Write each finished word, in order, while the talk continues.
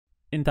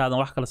intaadan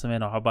wax kala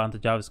sameeyna waxa baahanta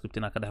JavaScript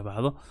inaad ka dhex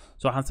baxdo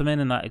so waxaan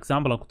sameynaynaa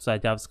example aan ku tusaay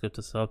JavaScript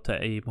sababta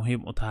ay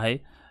muhiim u tahay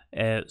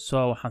so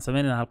waxaan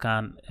sameynaynaa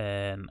halkan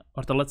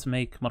horta let's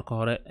make marka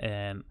hore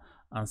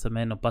aan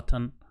sameyno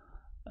button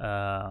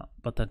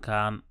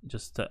kan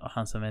just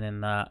waxaan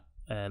sameynaynaa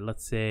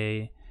let's say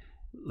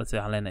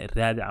waxaan leenahay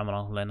raadi camal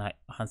aan leenahay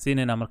waxaan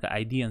siinaynaa marka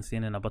ID aan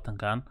siinaynaa button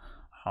kan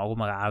waxaan ugu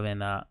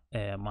magacaabeynaa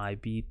my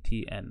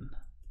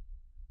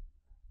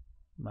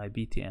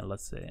btn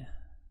let's say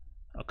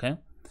okay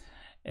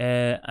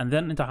and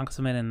then inta waxaan ka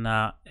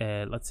sameynaynaa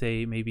let's say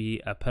maybe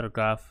a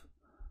paragraph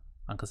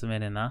aan ka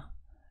sameynaynaa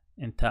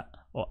inta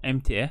oo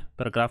empty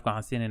paragraph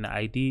waxaan siinaynaa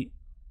ID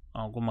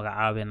aan ugu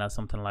magacaabeynaa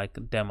something like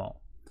demo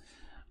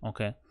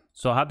okay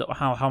so hadda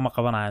waxaan ma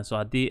qabanayaan so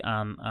haddii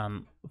aan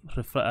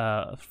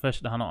refresh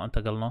dhahno aan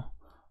tagalno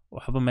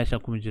waxba meesha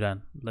kuma jiraan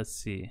let's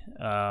see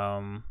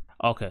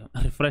okay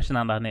refresh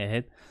aan dhahnay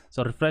ahayd so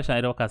refresh aan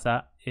idho kaasa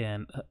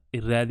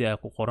iraadi ay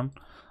ku qoran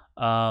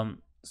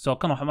so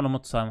kan waxba ma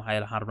tusaay maxay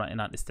waxaan rabnaa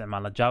inaan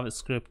isticmaalno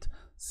JavaScript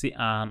si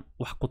aan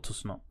wax ku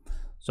tusno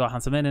so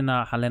waxaan sameynaynaa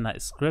waxaan leenahay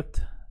script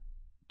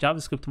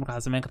JavaScript marka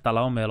waxaan sameyn kartaa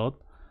laba meelood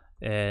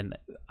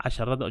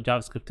casharada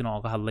JavaScript oo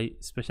ka hadlay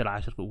special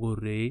casharka ugu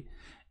horeeyay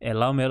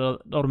laba meelood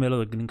dhowr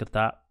meelood gelin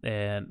kartaa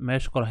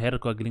meesha kor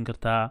heerka waa gelin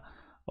kartaa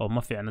oo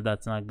ma fiicna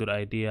that's not a good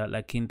idea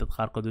laakiin dad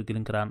qaar kood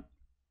gelin karaan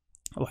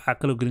waxaa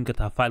kaloo gelin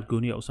kartaa file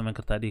gooni ah oo sameyn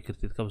kartaa dhigi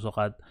kartid ka soo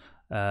qaad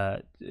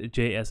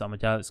js ama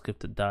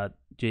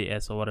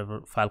javascript.js or whatever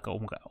fileka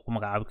ugu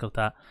magacaabi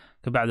kartaa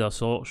ka bacdi waa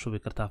soo shubi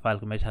kartaa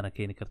fileka meeshana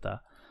keeni kartaa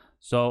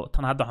so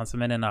tan hadda waxaan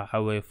sameynaynaa waxa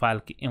weeye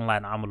fileki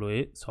inline camal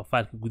weeye so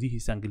fileka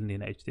gudihiisa aan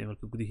gelinaynaa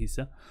htmlka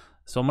gudihiisa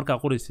so markaa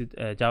qoraysid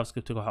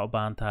JavaScript waxaa u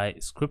baahan tahay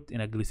script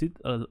inaad gelisid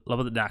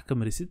labada dhinac ka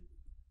marisid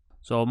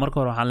so marka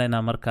hore waxaan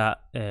leenahay marka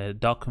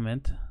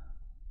document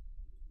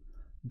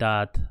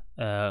dot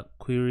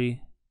query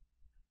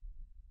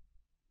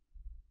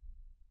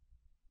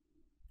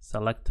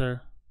selector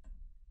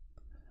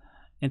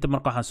inta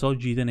marka waxaan soo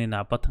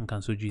jiidanaynaa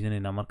buttonkan soo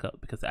jiidanaynaa marka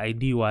because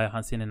ID waayo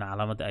waxaan siinaynaa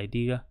calaamadda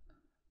ID-ga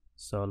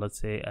so let's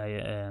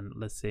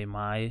say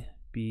my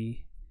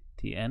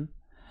btn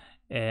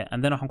and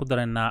then waxaan ku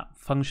daraynaa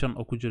function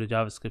oo ku jira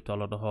JavaScript oo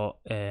la dhaho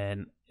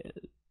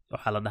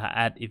waxaa la dhahaa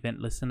add event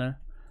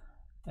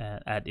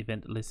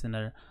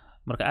listener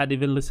marka add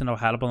event listener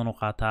waxyaalo badan u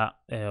qaataa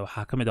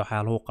waxaa kamid ah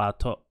waxyaalo uu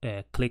qaato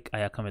click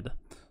ayaa kamid ah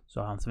so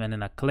waxaan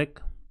sameynaynaa click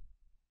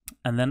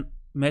and then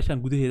meeshan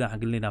gudaheeda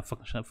waxaan gelinaynaa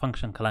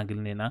function kalaan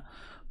gelinaynaa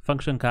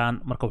functionkan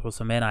marka wuxuu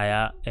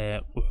sameynayaa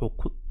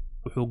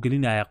wuxuu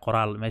gelinayaa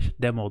qoraal meesha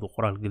demodu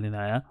qoraal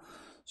gelinayaa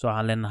so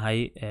waxaan leenahay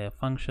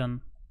function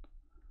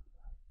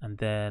and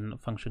then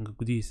functionka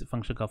gudihiisa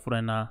functionka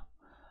furaynaa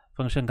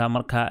functionka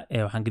marka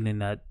waxaan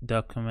gelinaynaa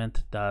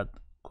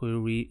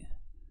document.query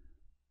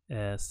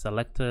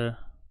selector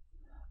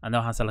and then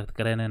waxaan select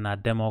gareynaynaa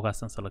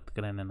demogaasaan select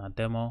gareynaynaa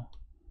demo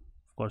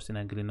of course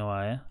inaan gelino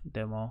waaye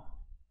demo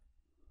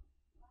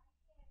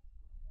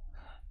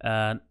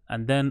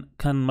and then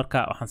kan marka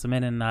waxaan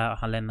sameynaynaa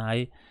waxaan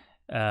leenahay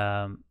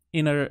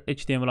inner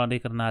html aan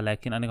dhigi karnaa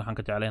laakiin aniga waxaan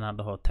ka jeclay inaan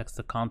dhaho text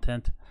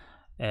content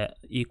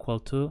equal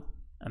to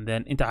and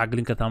then inta waxaa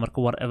gelin kartaa marka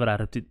whatever aad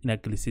rabtid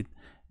inaad gelisid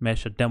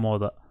meesha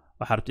demoda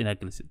waxaa rabtid inaad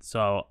gelisid so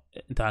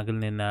inta waxaan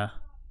gelinaynaa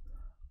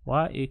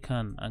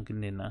kan aan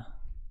gelinaynaa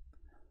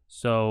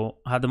so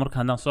hadda marka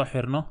haddaan soo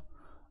xirno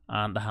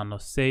aan dhahano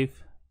save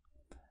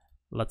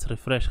let's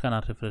refresh kan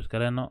aan refresh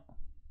gareyno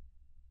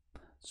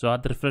so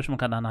hadda refresh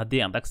markaan dhahno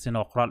haddii aan dhagsino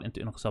qoraal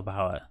inuu kasoo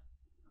baxa waayo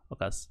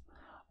wakaas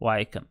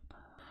kan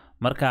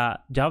marka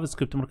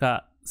JavaScript marka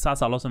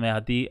saasaa loo sameeyaa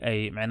haddii ay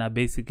macnaha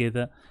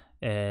basicgeeda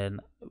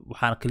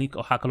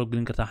waxaa kaloo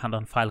gelin kartaa waxaan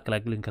dhahan file kala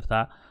gelin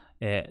kartaa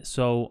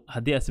so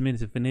haddii aad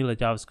sameynaysa vanilla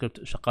JavaScript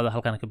shaqada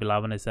halkan ka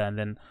bilaabanaysaa and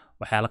then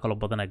waxyaalo kaloo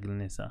badanaa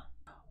gelinaysaa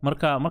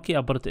markii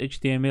aad barato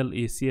HTML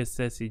iyo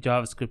CSS iyo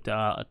JavaScript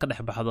ka dhex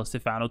baxdo si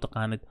fiican u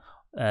taqaanid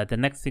the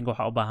next thing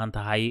waxaa u baahan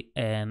tahay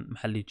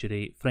maxaa la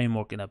jiray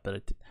framework inaad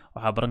baratid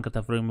waxaa baran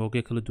kartaa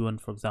frameworkyo kala duwan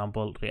for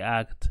example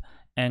React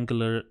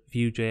Angular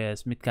Vue.js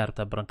midkaa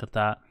rabtaa baran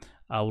kartaa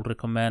I will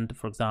recommend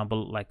for example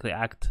like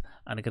React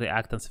aniga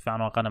React si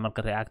fiican u aqaana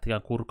marka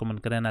React-gaan ku recommend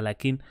gareyna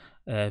laakiin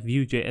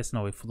Vue.js na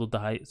way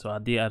fududahay so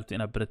haddii aad rabto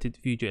inaad baratid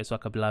Vue.js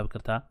waa ka bilaabi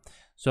kartaa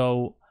so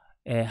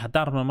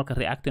haddaan rabno marka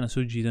React inaan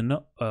soo jiidano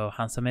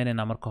waxaan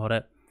sameynaynaa marka hore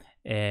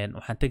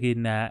waxaan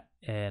tegaynaa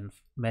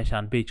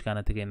meeshaan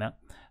page-kaana tegaynaa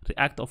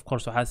React of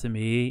course waxaa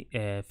sameeyey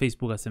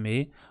Facebook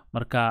sameeyey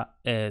marka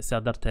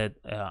sidaa darteed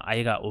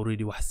ayagaa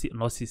already wax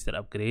noo sii set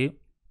up gareeyey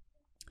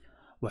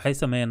waxay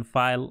sameeyeen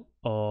file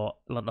oo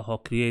la dhaho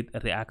create a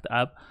React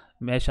app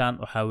meeshaan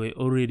waxaa weeye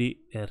already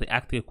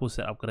React-ga ku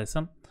set up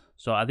gareysan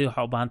so adiga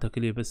waxaa u baahan tahay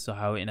kaliya bas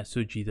waxaa weeye inaad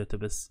soo jiidato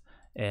bas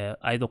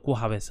ayadoo ku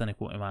habaysanay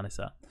ku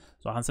imaanaysaa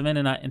so waxaan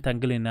sameynaynaa intaan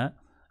gelaynaa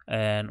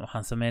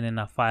waxaan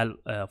sameynaynaa file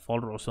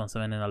folder cusub aan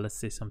sameynaynaa let's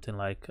say something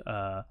like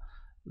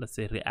let's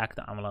say React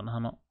camal aan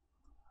dhahno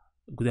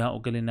gudaha u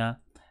gelaynaa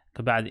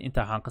kabacdi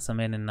intaa waxaan ka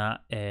sameynaynaa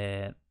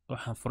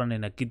waxaan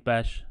furanaynaa git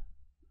bash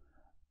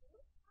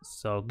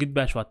so git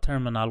bash waa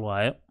terminal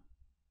waaye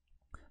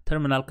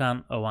terminal kan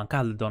waan ka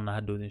hadli doonaa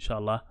hadhow insha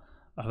Allah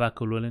waxba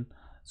ka lolin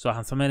so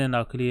waxaan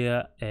sameeynaa kaliya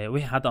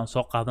wixii hadda aan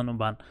soo qaadan u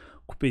baan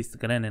ku paste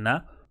garanaynaa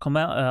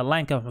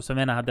line ka wuxuu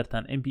sameeynaa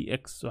hadartan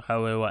mbx waxa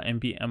weeye waa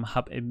mbm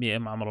hub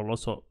mbm amal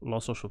loo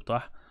soo shubto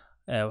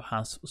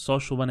waxaan soo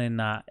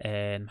shubanaynaa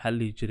maxaa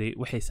la jiray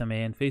waxay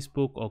sameeyeen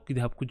Facebook oo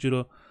GitHub ku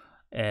jiro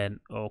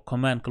oo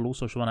command ka lagu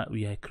soo shubana uu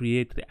yahay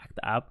create react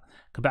app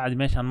kabacdi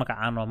meeshan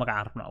magacaan oo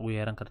magacaan rabna ugu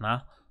yeeran karnaa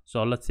so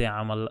let's say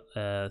amal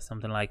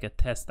something like a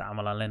test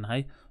amal aan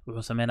leenahay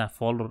wuxuu sameeynaa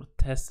folder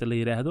test la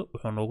yiraahdo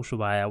wuxuu noogu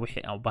shubayaa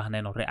wixii aan u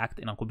baahnayno react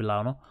inaan ku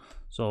bilaawno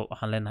so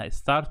waxaan leenahay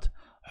start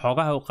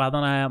xoogaha uu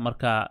qaadanaya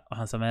marka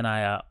waxaan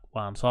sameynayaa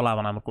waan soo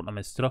laabanaa markuu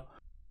dhameystiro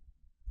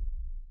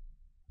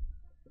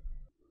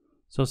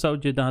so saa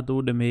ujeedaan hadda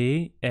uu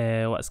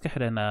dhameeyey waa iska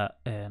xireynaa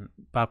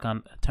balkan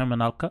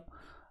terminalka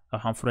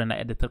waxaan fureynaa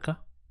editorka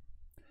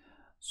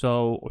so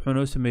wuxuu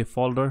noo sameeyey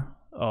folder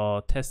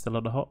oo test la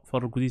dhaho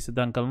folder gudihiisa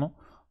daan galno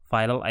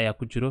file ayaa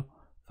ku jiro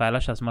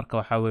filashaas marka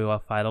waxa weeye waa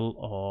file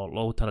oo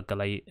loogu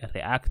talagalay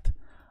react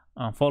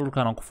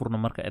folderkan aan ku furno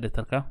marka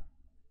editorka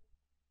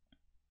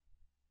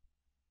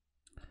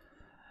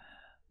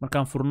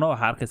markaan furno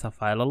waxaa arkaysaa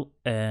file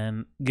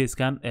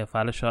geeskan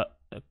filasha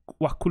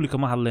wax kulli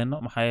kama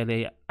hadlayno maxaa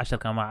yeelay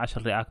casharka ma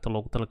cashar react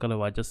loogu talagalay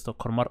waa just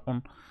kormar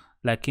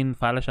laakiin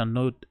filasha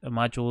node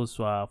modules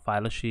waa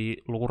filashii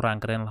lagu raan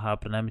gareyn lahaa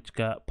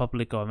barnaamijka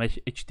public waa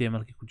meesha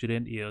html ku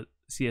jireen iyo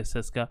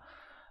css ka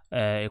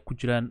ku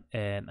jiraan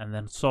and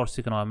then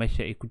source kana waa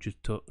meesha ay ku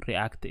jirto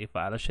react iyo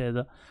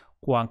filasheeda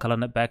kuwan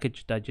kalena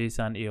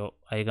package.json iyo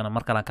ayagana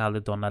mar kale ka hadli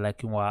doonaa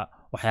laakiin waa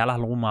waxyaalaha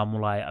lagu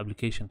maamulayo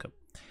applicationka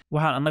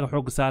waxaan anaga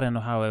xoog saareen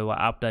waxa weeye waa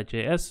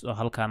app.js oo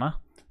halkaan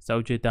saa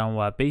ujeedaan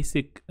waa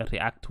basic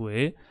react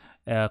way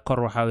kor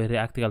waxa weeye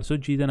react-ga la soo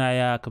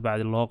jiidanaya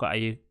kabacdi logo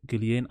ay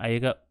geliyeen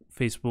ayaga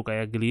Facebook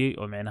ayaa geliyay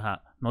oo macnaha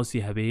noo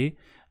sii habeeyay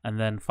and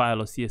then file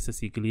oo css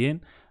geliyeen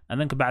and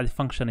then kabacdi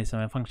function ay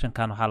sameeyeen function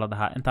kan waxa la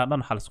dhahaa inta dhan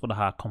waxa la isku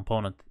dhahaa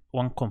component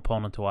one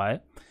component waaye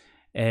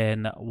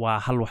waa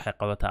hal waxay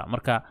qabataa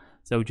marka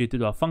saa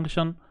ujeedadu waa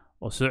function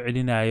oo soo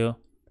celinayo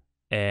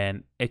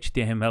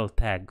html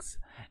tags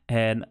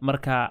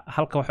marka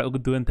halka waxa ugu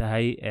duwan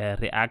tahay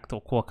react oo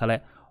kuwa kale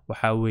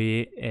waxa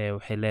weeye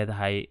waxay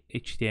leedahay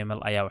html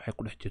ayaa waxay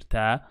ku dhex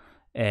jirtaa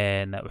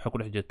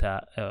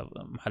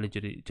maxaa la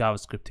jiray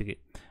javascript-ga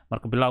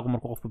marka bilowga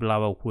markuu qofku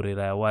bilaabo uu ku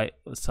wareeraya waa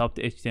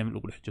sababta html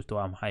ugu dhex jirto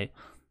waa maxay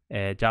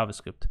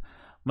javascript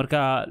marka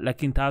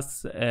laakiin taas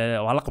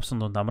waa la qabsan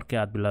doontaa markii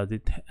aad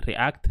bilowdid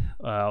react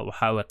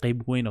waxa way qayb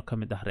weyn oo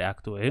kamid ah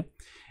react way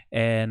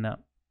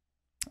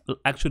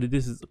actually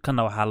this is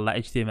kana waxa la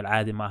html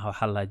caadi ma aha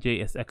waxa la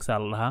jsx la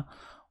lahaa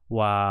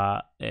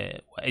waa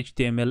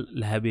html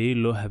la habeeyay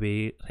loo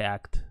habeeyay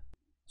react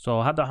so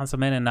hadda waxaan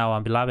sameynaynaa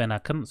waan bilaabeynaa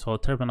kan so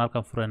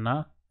terminalkan fureynaa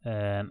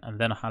and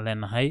then waxaan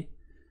leenahay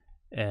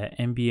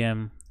npm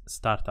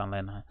start aan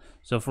leenahay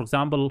so for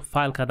example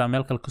file ka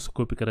meel kale kasoo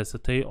copy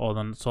garaysatay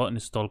oodan soo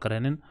install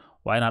garaynin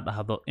waa inaad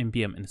dhahdo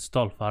npm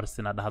install first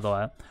inaad dhahdo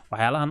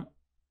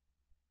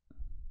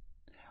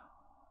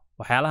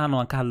waxyaalahan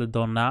waan ka hadli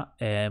doonaa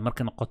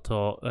marka noqoto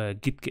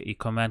gidka iyo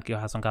commandka iyo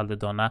waxaan ka hadli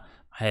doonaa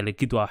maxaa yeelay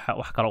gid waa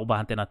wax kale u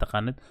baahan inaad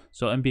taqaanid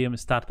so npm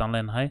start aan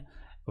leenahay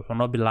wuxuu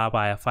noo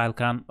bilaabayaa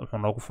filekan wuxuu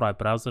noogu furaa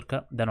browserka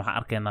then waxaan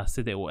arkaynaa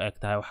sida uu eg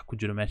tahay wax ku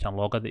jiro meeshan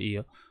loogada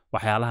iyo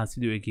waxyaalahan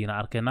sidii u egyihiin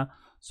arkaynaa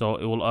so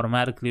it will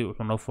automatically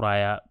wuxuu noo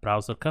furayaa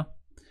browserka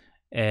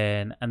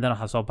and then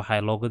waxaa soo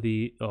baxaya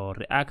loogadii oo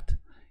react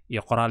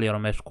iyo qoraal yaro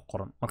meesha ku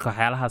qoran marka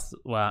waxyaalahaas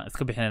waan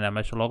iska bixinaynaa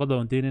meesha loogada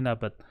waan deynaynaa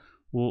but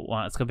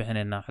waan iska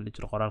bixinaynaa waxa la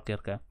jiro qoraalka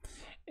yarka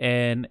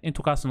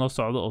intuu kaas noo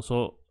socdo oo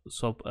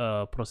soo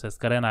process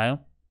gareynayo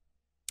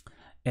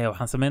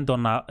waxaan sameyn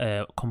doonaa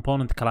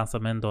component kalaan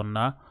sameyn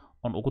doonaa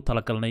on ugu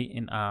talagalnay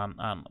in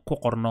aan ku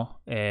qorno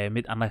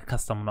mid anaga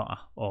customno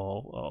ah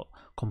oo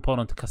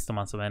component custom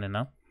aan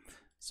sameynayna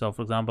so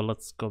for example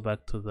let's go back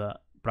to the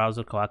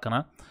browser ka waa kana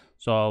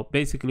so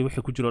basically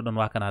wixii ku jiro dhan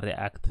waa kana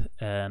react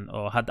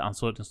oo hadda aan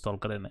soo install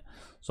gareynay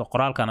so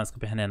qoraalkan aan iska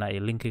bixinaynaa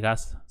iyo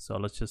linkigaas so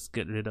let's just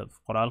get rid of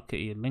qoraalka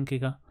iyo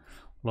linkiga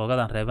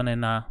loogadan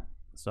reebanaynaa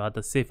so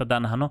hadda safe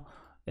haddaan ahno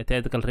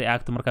technical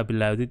react markaa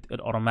bilaawdid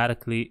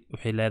automatically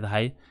waxay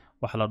leedahay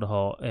wax la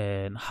dhaho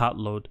hard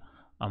load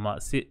ama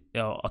si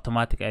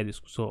automatic aad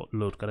isku soo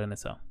load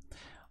gareynaysaa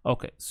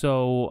okay so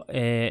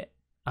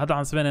hadda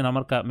waxaan sameynaynaa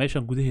marka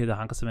meeshan gudaheeda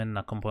waxaan ka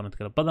sameynaynaa component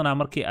kale badanaa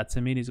markii aad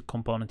sameynayso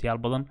component yaal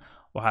badan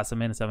waxaad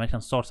sameynaysaa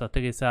meeshan source aad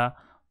tegaysaa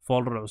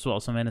folder cusub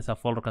aad sameynaysaa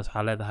folderkaas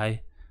waxaa leedahay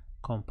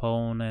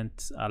component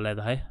aad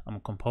leedahay ama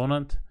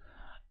component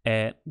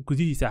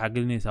gudihiisa waxaa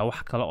gelinaysaa wax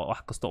kale oo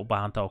wax kasta u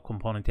baahanta oo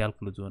component yaal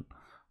kala duwan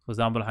for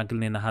example waxaan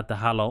gelinaynaa hadda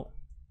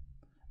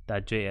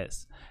hello.js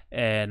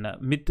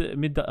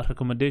midda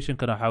recommendation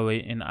kana waxaa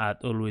weeye in aad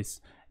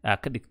always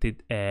ka dhigtid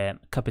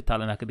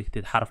capital inaad ka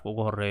dhigtid xarafka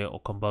ugu horeeya oo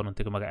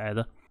componentiga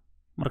magaceeda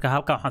marka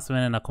halkan waxaan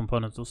sameynaynaa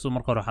component cusub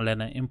marka hore waxaan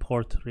leenahay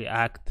import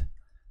react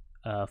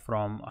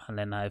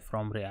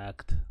from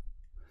react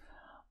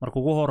marka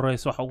ugu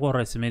horeyso waxa ugu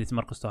horeysa sameynaysa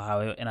markasta waxaa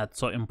weeye inaad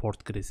soo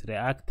import garaysid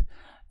react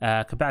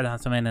kabacdi waxaan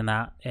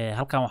sameynaa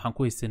halkan waxaan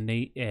ku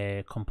haysanay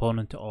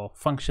component oo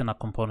functional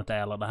component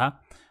ayaa la dhahaa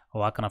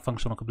waa kana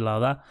functional ka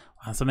bilowda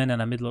waxaan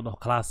sameynaa mid la dhaho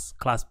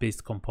class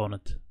based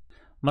component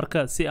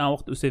marka si aan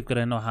waqti u save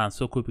gareyno waxaan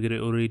soo copy garay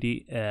already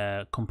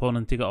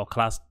componentiga oo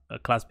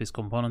class based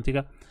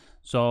componentiga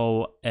so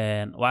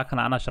waa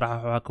kana ana sharaxa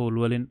waxa ka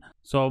walwalin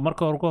so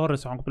marka hore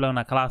waxaan ku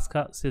bilaabnaa classka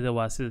sida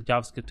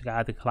javascript ka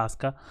caadi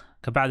classka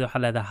kabacdi waxa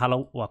leedahay hello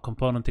waa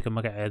componentiga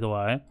magaceedu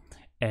waaye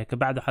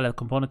kabacdi waxa leedahay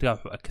componentiga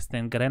wuxuu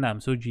extend gareynaa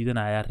ama soo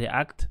jiidanaya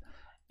react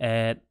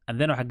and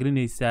then waxa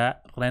gelinaysaa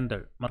render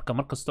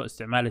markastoo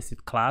isticmaalaysid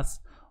class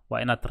waa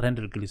inaad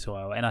render geliso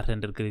waa inaad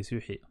render geliso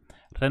wixii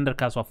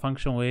renderkaas waa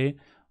function way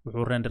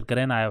wuxuu render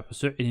gareynayaa wuxuu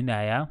soo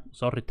celinayaa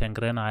soo return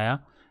gareynayaa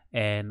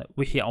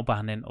wixii aan u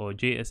baahnayn oo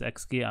JSX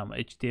kii ama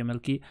HTML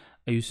kii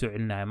ayuu soo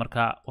celinayaa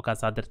marka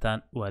wakaas hadirtaan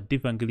waa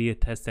div aan geliyay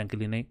test aan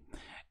gelinay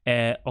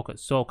okay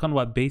so kan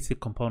waa basic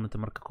component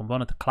marka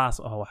component class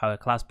waxa way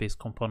class based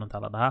component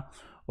la dhahaa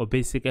oo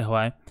basic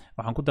waay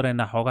waxaan ku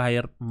dareynaa xoogaha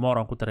yar more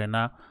aan ku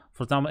dareynaa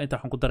for example inta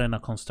waxaan ku dareynaa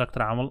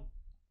constructor camal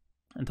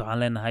inta waxaan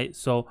leenahay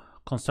so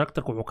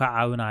constructor wuxuu ka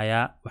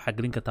caawinayaa waxa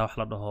gelin kartaa wax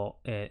la dhaho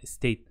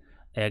state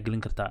ayaa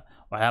gelin kartaa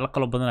waxyaalo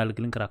kala badan la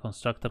gelin karaa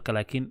constructorka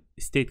laakiin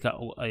state-ka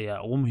ayaa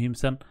ugu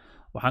muhiimsan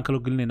waxaan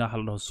kaloo gelinaynaa wax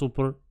la dhaho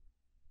super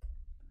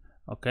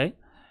okay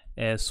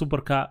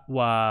superka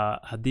waa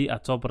haddii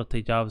aad soo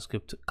baratay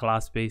javascript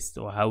class based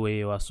waxa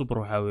weeye waa super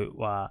waxa weeye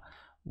waa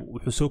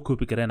wuxuu soo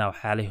copy gareynaa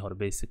waxyaalihii hore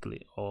basically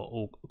oo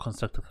uu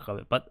constructor ka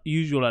qabay but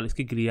usually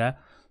iska geliyaa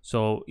so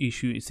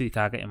issue si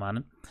kaaga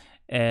imaanin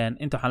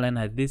inta waxaan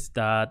leenahay this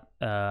dot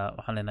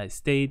waxaan leenahay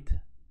state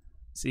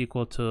is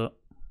equal to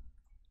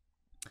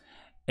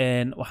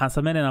waxaan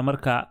sameynaynaa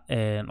marka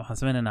waxaan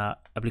sameynaynaa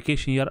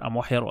application yar ama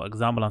wax yar oo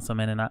example aan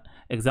sameynaynaa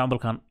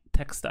example-kan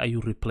text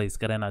ayuu replace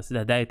gareynaa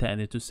sida data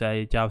aan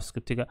tusaayay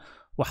javascript-ga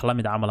wax la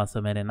mid camal aan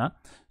sameynaynaa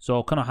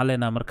so kan waxaan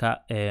leenahay marka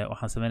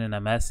waxaan sameynaynaa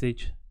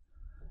message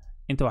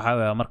inta waxa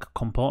weeye marka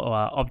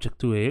waa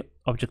object weeye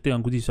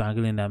object-gan gudihiisa waxaan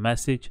gelinaynaa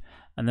message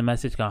and the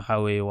message-kan waxa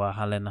weeye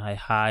waxaan leenahay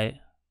hi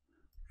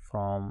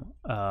from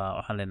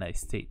waxaan leenahay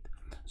state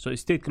so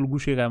state-ka lagu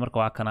sheegayo marka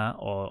waa kana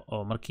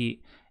oo markii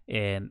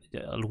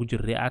lagu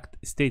jiro react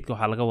state-ka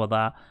waxaa laga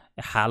wadaa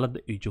xaaladda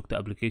ay joogto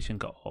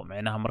application-ka oo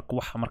macnaha marka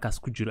wax markaas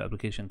ku jiro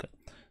application-ka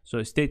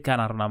so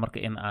state-kana rabnaa marka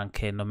in aan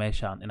keeno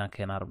meeshaan inaan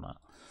keenaa rabnaa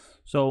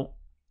so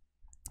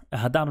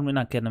haddaan rabno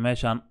inaan keeno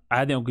meeshaan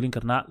caadi aan gelin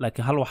karnaa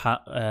laakiin hal waxaa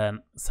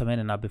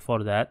sameynaynaa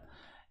before that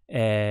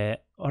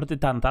horta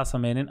intaan taa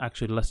sameynin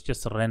actually let's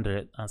just render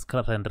it aan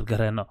iskala render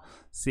gareyno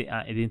si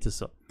aan idiin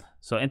tuso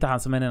so inta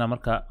waxaan sameynaynaa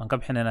marka aan ka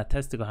bixinaynaa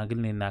testiga waxaan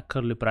gelinaynaa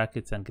curly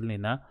brackets aan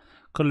gelinaynaa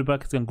curly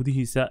bracketskan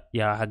gudihiisa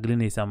yaa waxaa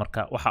gelinaysaa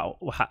marka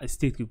waxa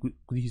stateka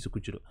gudihiisa ku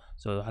jiro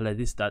so waxaa leedahay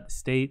this dot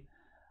state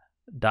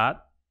dot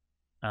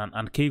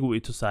aan keyga uu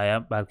itusaaya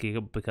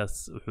bahalkeyga because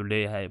wuxuu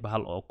leeyahay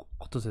bahal oo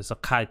ku tusayso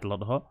kite la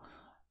dhaho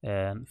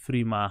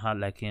free ma aha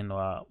laakiin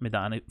waa mid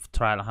aan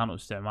trial ahaan u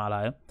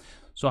isticmaalayo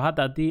so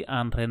hadda haddii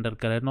aan render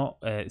gareyno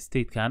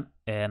statekan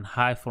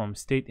high from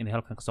state inay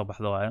halkan kasoo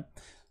baxdo waayo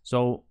so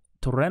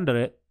to render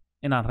it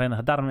inaan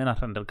haddaan rabno inaan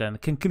render gareyno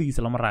kan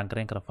keligiisa lama raan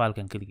gareyn karo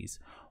filekan keligiisa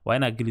waa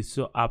inaad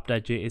geliso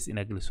app.js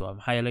inaad geliso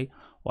maxaa yeelay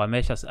waa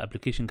meeshaas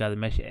applicationkaada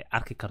meesha ay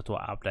arki karto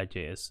waa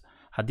app.js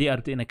haddii aad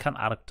rabto inay kan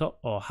aragto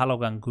oo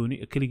hallowgan gooni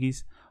keligiis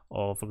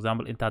oo for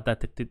example inta haddaad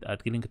tagtid aad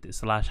gelin kartid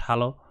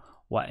 /hello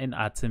waa in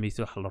aad samaysid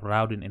wax la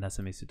routing inaad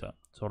samaysid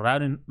so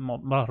routing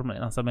ma rabno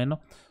inaan sameyno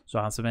so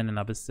waxaan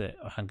sameynaynaa bas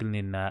waxaan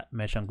gelinaynaa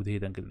meeshaan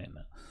gudaheedaan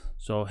gelinaynaa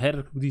so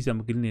heerarka gudihiisa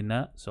ma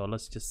gelinaynaa so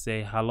let's just say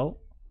hello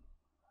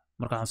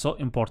marka waxaan soo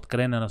import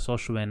gareynana soo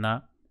shubaynaa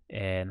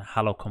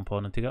hello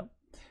componentiga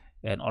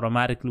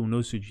automatically uu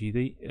noo soo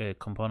jiiday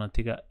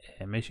componentiga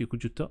meeshii ku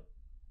jirto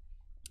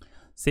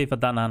save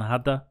haddaan aan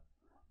hadda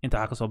inta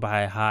waxaa kasoo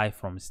baxaya high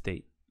from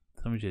state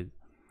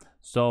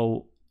so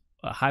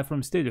high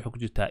from state waxay ku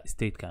jirtaa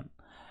statekan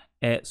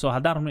so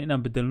haddaan rabno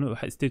inaan bedelno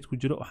waxa state ku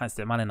jiro waxaan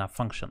isticmaalaynaa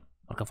function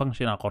marka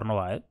function aan qorno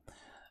waaye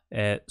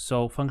so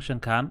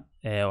functionkan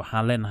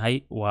waxaan leenahay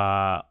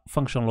waa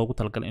function loogu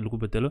talagalay in lagu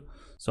bedelo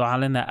so waxaan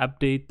leenahay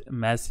update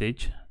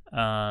message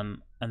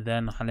and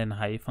then waxaan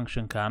leenahay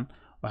functionkan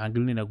waxaan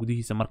gelinaynaa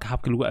gudihiisa marka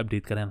habka lagu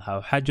update gareyn lahaa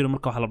waxaa jiro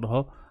marka waxa la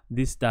dhaho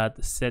this dot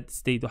set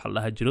state waxa la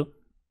dhahaa jiro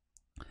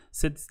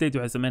set state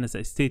waxay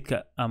sameynaysaa stateka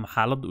ama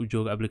xaaladda uu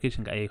joogo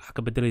applicationka ayay wax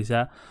ka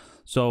bedelaysaa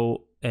so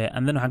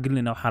and then waxaan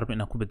gelinaynaa waxaan rabno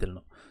inaan ku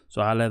bedelno so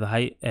waxaa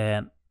leedahay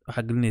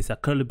waxaa gelinaysaa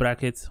curly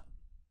brackets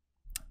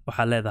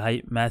waxaa leedahay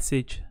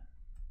message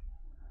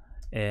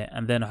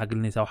and then waxaa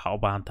gelinaysaa waxaa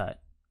u baahan tahay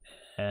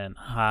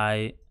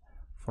high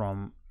from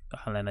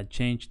waxaan leenahay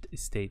changed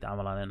state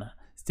camal aan leenahay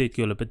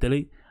statekii oo la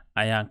bedelay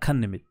ayaan ka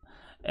nimid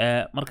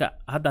marka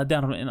hadda haddii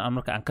aan rabno in aan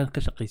marka aan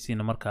ka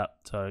shaqaysiino marka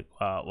sorry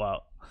waa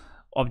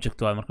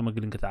object waa marka ma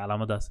gelin karta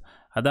calaamadaas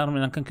haddaan rabno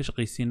inaan kan ka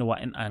shaqaysiino waa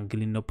in aan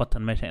gelino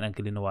button meesha inaan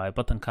gelino waayo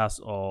buttonkaas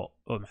oo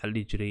maxaa la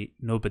dhihi jiray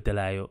noo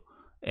bedelayo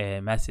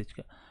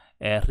messageka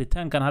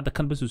returnkan hadda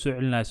kan bas uu soo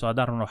celinayo so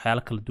haddaan rabno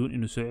waxyaalo kala duwan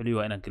inuu soo celiyo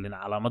waa inaan gelino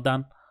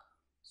calaamadan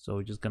so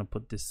we're just gonna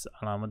put this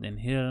calaamad in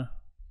here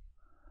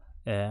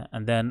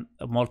and then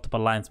multiple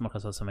lines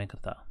markaas oo samayn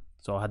kartaa.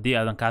 So haddii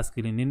aadan kaas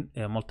gelinin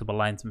multiple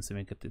lines ma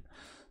samayn kartid.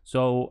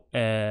 So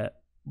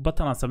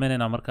button aan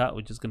samaynaynaa marka,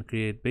 we're just going to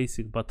create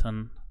basic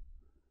button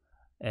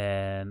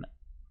and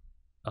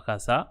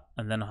akaasa,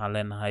 and then waxaan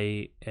leenahay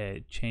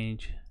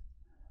change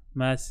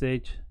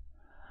message.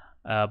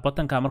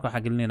 Buttonka marka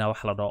waxaan gelinaynaa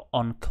wax la dhaho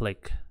on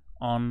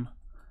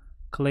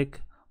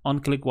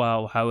click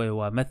waxa weeye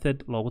waa method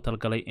loogu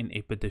talagalay in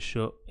ay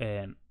bedesho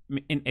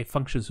in a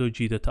function soo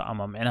jiidato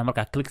ama macnaha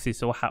markaa click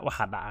siiso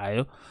waxa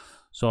dhacayo.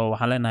 So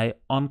waxaan leenahay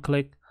on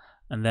click,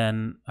 and then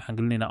waxaan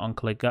gelinaynaa on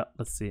clicka.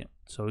 Let's see,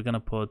 so we're gonna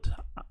put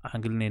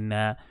waxaan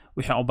gelinaynaa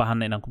wixii aan u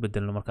baahanay inaan ku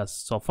bedelno markaas.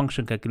 So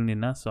functionka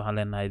gelinaynaa, so waxaan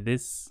leenahay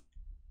this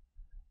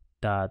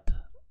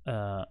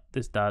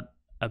dot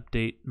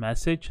update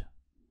message.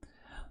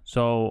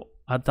 So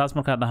hadda taas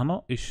markaa dhahno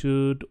it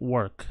should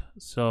work.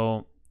 So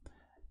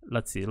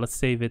let's see, let's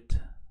save it,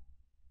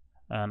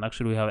 and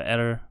actually we have an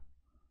error.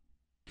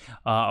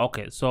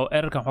 Okay, so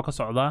errorkan waxaa ka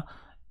socdaa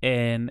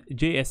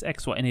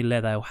JSX waa inay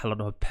leedahay waxa la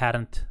dhaho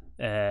parent,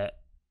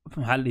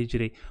 maxaa la dhihi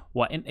jiray,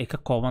 waa in ay ka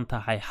kooban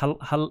tahay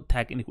hal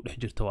tag inay ku dhex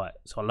jirto waaye.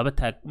 So laba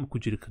tag ma ku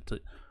jiri karto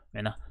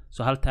macnaha.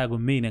 So hal tag oo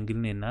main aan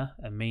gelinaynaa,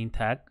 main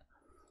tag.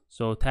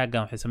 So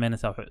taggan waxay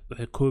samaynaysaa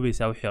waxay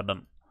koobaysaa wixii oo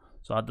dhan.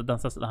 So haddaan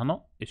saas dhahno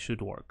it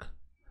should work.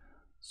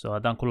 So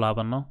haddaan ku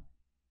laabano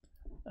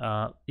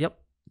yep,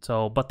 so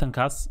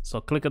buttonkaas, so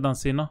click haddaan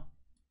siino,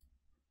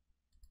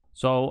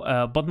 so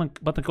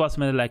buttonka waa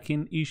sameeyay,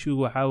 laakiin issue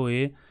waxaa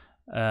weeye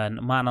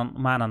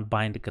maanan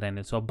bind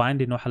garaynin. So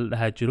binding waxa la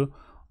dhahaa jiro,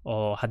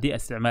 oo haddii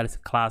aad isticmaalaysa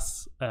class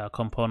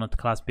component,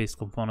 class based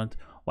component,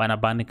 waa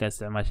inaad bindingka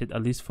isticmaashid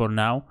at least for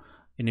now.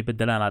 inay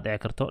bedelaan aad dhici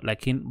karto,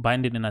 laakiin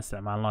binding inaan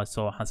isticmaalno. So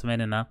waxaan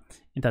sameynaynaa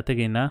intaan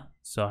tegaynaa,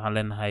 so waxaan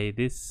leenahay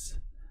this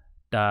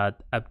dot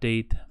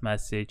update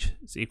message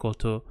is equal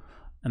to,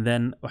 and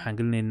then waxaan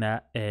gelinaynaa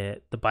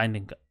the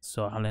binding. So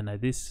waxaan leenahay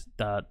this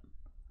dot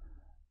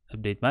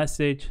update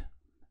message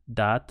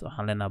dot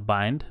waxaan leenahay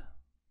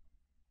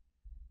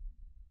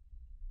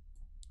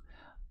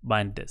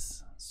bind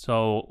this. So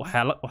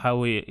waxaa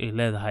weeye ay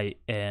leedahay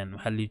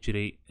waxaa la dhihi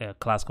jiray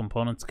class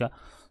componentska.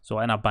 So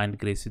waa inaa bind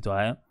garaysid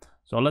waaye.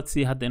 So let's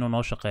see hadda inuu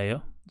noo shaqeeyo.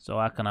 So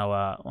waakana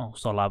waan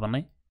kusoo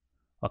laabanay,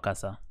 waa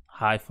kaasa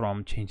hi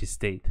from change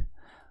state.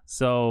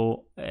 So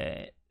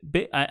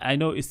I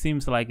know it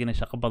seems like inay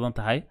shaqo badan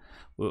tahay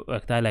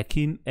wagtahay,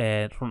 laakiin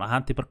run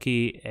ahaantii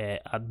markii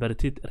aad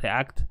baratid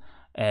React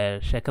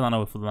sheekadana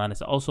way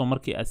fududaanaysaa. Also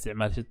markii aad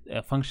isticmaashid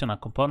functional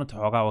component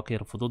xoogaa waa ka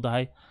yar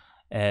fududahay.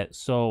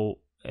 So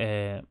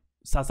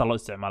saasaa loo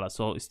isticmaalaa.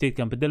 So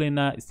statekan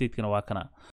bedelaynaa, statekana waa kana.